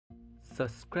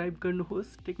Subscribe गर्नुहोस्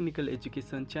technical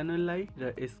education च्यानललाई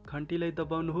र यस घण्टीलाई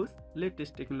दबाउनुहोस्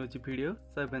लेटेस्ट टेक्नोलोजी भिडियो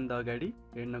सबैभन्दा अगाडि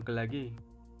हेर्नको लागि।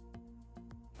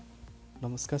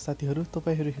 नमस्कार साथीहरू,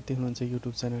 तपाईहरु हेर्दै हुनुहुन्छ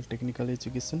युट्युब च्यानल टेक्निकल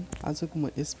एजुकेसन। आजको म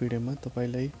यस भिडियोमा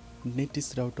तपाईलाई नेटिस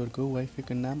राउटरको वाइफाई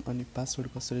को नाम अनि पासवर्ड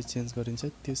कसरी चेन्ज गरिन्छ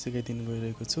त्यो सिकाइदिन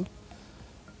गइरहेको छु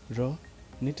र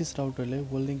नेटिस राउटरले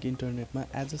वर्ल्डलिंक इन्टरनेटमा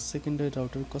एज अ सेकेन्डरी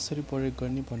राउटर कसरी प्रयोग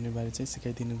गर्ने भन्ने बारे चाहिँ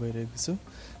सिकाइदिन गइरहेको छु।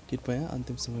 कृपया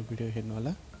अन्तिमसम्म भिडियो हेर्नु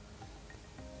होला।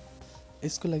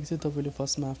 यसको लागि चाहिँ तपाईले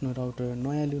फर्स्टमा आफ्नो राउटर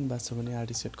नयाँ ल्याउनु भएको छ भने हार्ड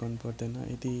रिसेट गर्नु पर्दैन।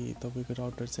 यदि तपाईको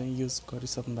राउटर चाहिँ युज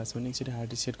गरिसक्नु भएको छ भने एकचोटी हार्ड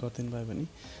रिसेट गरिदिनु भयो भने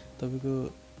तपाईको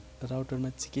राउटरमा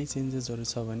केही चेन्जेसहरु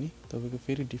छ भने तपाईको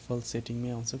फेरि डिफल्ट सेटिङमै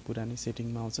आउँछ, पुरानै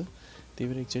सेटिङमा आउँछ। त्यही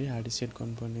भएर एकचोटी हार्ड रिसेट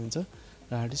गर्नुपर्ने हुन्छ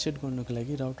र हार्ड रिसेट गर्नको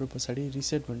लागि राउटर पछाडी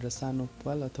रिसेट भनेर सानो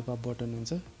पाल अथवा बटन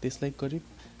हुन्छ, त्यसलाई करिब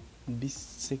 20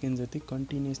 सेकेन्ड जति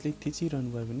कन्टिन्युअसली थिचिरहनु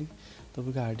भयो भने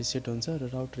तपाईको हार्ड रिसेट हुन्छ र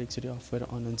राउटर एकचोटी अफ भएर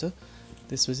अन हुन्छ।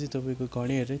 त्यसपछि तपाईको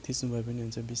घडी हेरेर थिच्नु भयो भने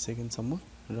हुन्छ 20 सेकेन्डसम्म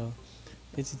र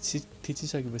यति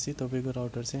थिचिसकेपछि तपाईको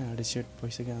राउटर चाहिँ हार्ड रिसेट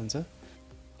भइसकेको हुन्छ।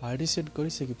 हार्ड रिसेट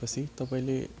गरिसकेपछि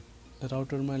तपाईले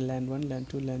राउटरमा ल्यान 1, ल्यान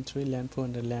 2, ल्यान 3, ल्यान 4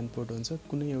 भनेर ल्यान पोर्ट हुन्छ।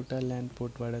 कुनै एउटा ल्यान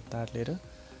पोर्टबाट तार लिएर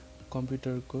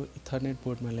कम्प्युटरको इथरनेट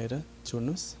पोर्टमा लिएर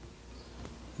जोड्नुस्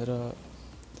र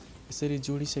यसरी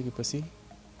जोडिसकेपछि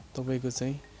तपाईको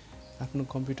चाहिँ आफ्नो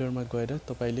कम्प्युटरमा गएर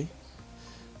तपाईले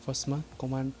फर्स्टमा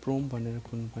कमान्ड प्रोम्प्ट भनेर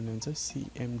खोल्नुपर्ने हुन्छ।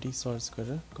 सीएमडी सर्च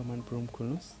गरेर कमान्ड प्रोम्प्ट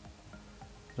खोल्नुस्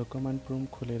र कमान्ड प्रोम्प्ट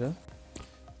खोलेर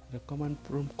र कमान्ड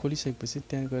प्रोम्प्ट खोलिसकेपछि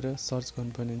त्यहाँ गएर सर्च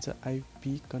गर्नुपर्ने हुन्छ।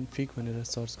 आईपी कन्फिग भनेर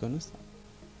सर्च गर्नुस्।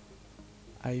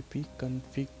 आईपी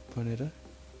कन्फिग भनेर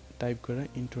टाइप गरेर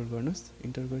इन्टर गर्नुस्।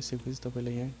 इन्टर गरिसकेपछि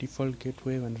तपाईलाई यहाँ डिफल्ट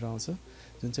गेटवे भनेर आउँछ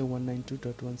जुन चाहिँ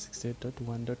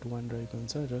 192.168.1.1 रहेको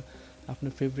हुन्छ र आफ्नो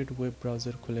फेभरेट वेब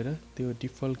ब्राउजर खोलेर त्यो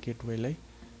डिफल्ट गेटवेलाई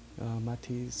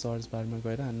माथि सर्च बारमा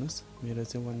गएर हान्नुस्। मेरो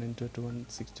चाहिँ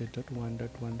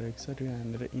 192.168.1.1 रहेको छ र यो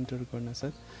हानेर इन्टर गर्न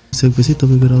साथ सकेपछि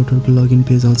तपाईको राउटरको लगइन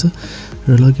पेज आउँछ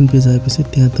र लगइन पेज आएपछि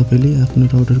त्यहाँ तपाईले आफ्नो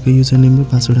राउटरको युजर नेम र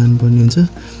पासवर्ड हाल्नुपर्ने हुन्छ।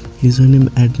 युजर नेम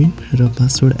एडमिन र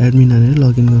पासवर्ड एडमिन हालेर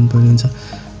लगइन गर्नुपर्ने हुन्छ।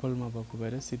 फलमा भएको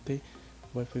भएर सिधै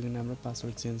वाइफाई को नाम र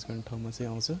पासवर्ड चेन्ज गर्ने ठाउँमा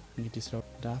चाहिँ आउँछ नेटिस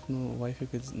राउटर। आफ्नो वाइफाई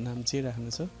को नाम जे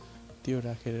राख्नु छ त्यो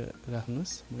राखेर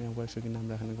राख्नुस्। म यहाँ वाइफाई को नाम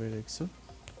राख्न गइरहेको छु।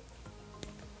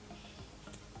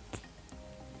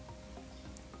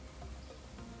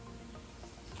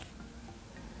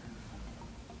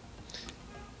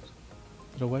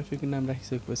 र वाइफाई को नाम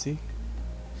राखिसकेपछि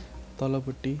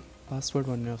तलपट्टि पासवर्ड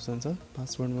भन्ने अप्सन छ।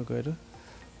 पासवर्डमा गएर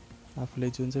आफूले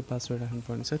जुन चाहिँ पासवर्ड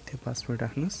राख्नुपर्ने छ त्यो पासवर्ड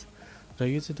राख्नुस् र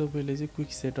यो चाहिँ तपाईले चाहिँ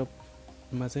क्विक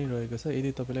सेटअपमा चाहिँ रहेको छ।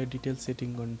 यदि तपाईलाई डिटेल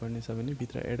सेटिङ गर्नुपर्ने छ भने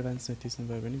भित्र एडभान्समा थिच्नु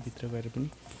भयो भने भित्र गएर पनि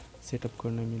सेटअप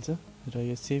गर्न मिल्छ र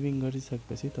यो सेभिङ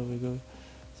गरिसकेपछि तपाईको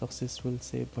सक्सेसफुल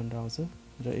सेभ भनेर आउँछ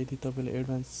र यदि तपाईले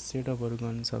एडभान्स सेटअपहरु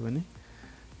गर्नु छ भने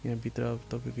यहाँ भित्र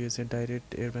तपाईको यो चाहिँ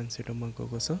डाइरेक्ट एडभान्स सेटअपमा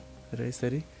गएको छ र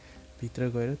यसरी भित्र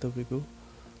गएर तपाईको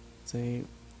चाहिँ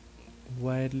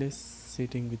वायरलेस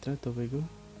सेटिङ भित्र तपाईको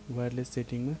वायरलेस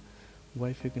सेटिङमा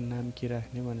वाइफाई को नाम के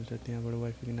राख्ने भनेर त्यहाँबाट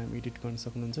वाइफाई को नाम एडिट गर्न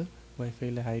सक्नुहुन्छ।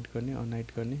 वाइफाईलाई हाइड गर्ने अनहाइड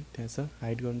गर्ने त्यहाँ छ।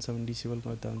 हाइड गर्नु छ भने डिसेबल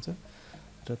गर्दा हुन्छ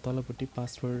र तलपट्टि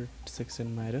पासवर्ड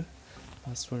सेक्सनमा आएर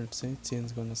पासवर्ड चाहिँ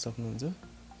चेन्ज गर्न सक्नुहुन्छ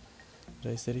र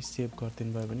यसरी सेभ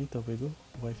गरिदिनु भयो भने तपाईको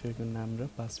वाइफाई को नाम र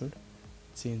पासवर्ड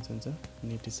चेन्ज हुन्छ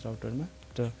नेटिस राउटरमा।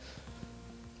 र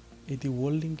यदि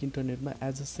वर्ल्डलिंक इन्टरनेटमा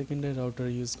as a secondary router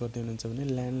use गर्दै हुनुहुन्छ भने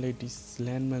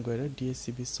ल्यानमा गएर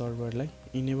डीएचसीपी सर्भरलाई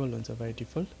इनेबल हुन्छ बाइ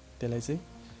डिफल्ट, त्यसलाई चाहिँ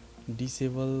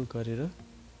डिसेबल गरेर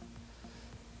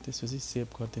त्यसपछि सेभ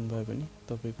गरिदिनु भयो भने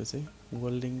तपाईको चाहिँ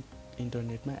वर्ल्डलिंक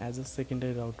इन्टरनेटमा एज अ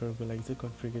सेकेन्डरी राउटरको लागि चाहिँ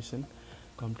कन्फिगरेसन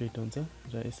कम्प्लिट हुन्छ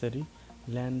र यसरी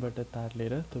ल्यानबाट तार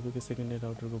लिएर तपाईको सेकेन्डरी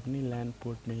राउटरको पनि ल्यान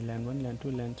पोर्टमै ल्यान 1, ल्यान 2,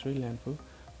 ल्यान 3, ल्यान 4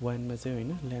 1मा चाहिँ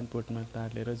हैन ल्यान पोर्टमा तार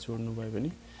लिएर जोड्नु भयो भने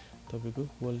तपाईको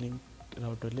वर्ल्डलिंक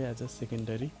राउटरले एज अ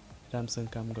सेकेन्डरी राम्रोसँग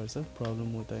काम गर्छ,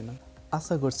 प्रब्लम हुँदैन।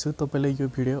 आशा गर्छु तपाईलाई यो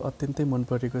भिडियो अत्यन्तै मन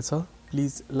परेको छ।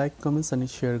 प्लिज लाइक, कमेन्ट्स अनि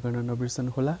शेयर गर्न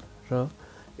नबिर्सनु होला र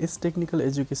यस टेक्निकल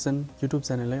एजुकेसन युट्युब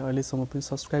च्यानललाई अहिलेसम्म पनि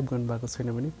सब्स्क्राइब गर्नुभएको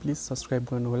छैन भने प्लिज सब्स्क्राइब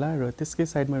गर्नु होला र त्यसकै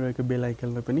साइडमा रहेको बेल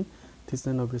आइकनलाई पनि थिच्न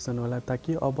नबिर्सनु होला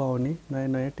ताकि अब आउने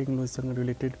नयाँ टेक्नोलोजीसँग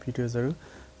रिलेटेड भिडियोजहरु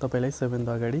तपाईलाई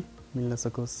सबैभन्दा अगाडि मिल्न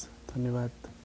सकोस्। धन्यवाद।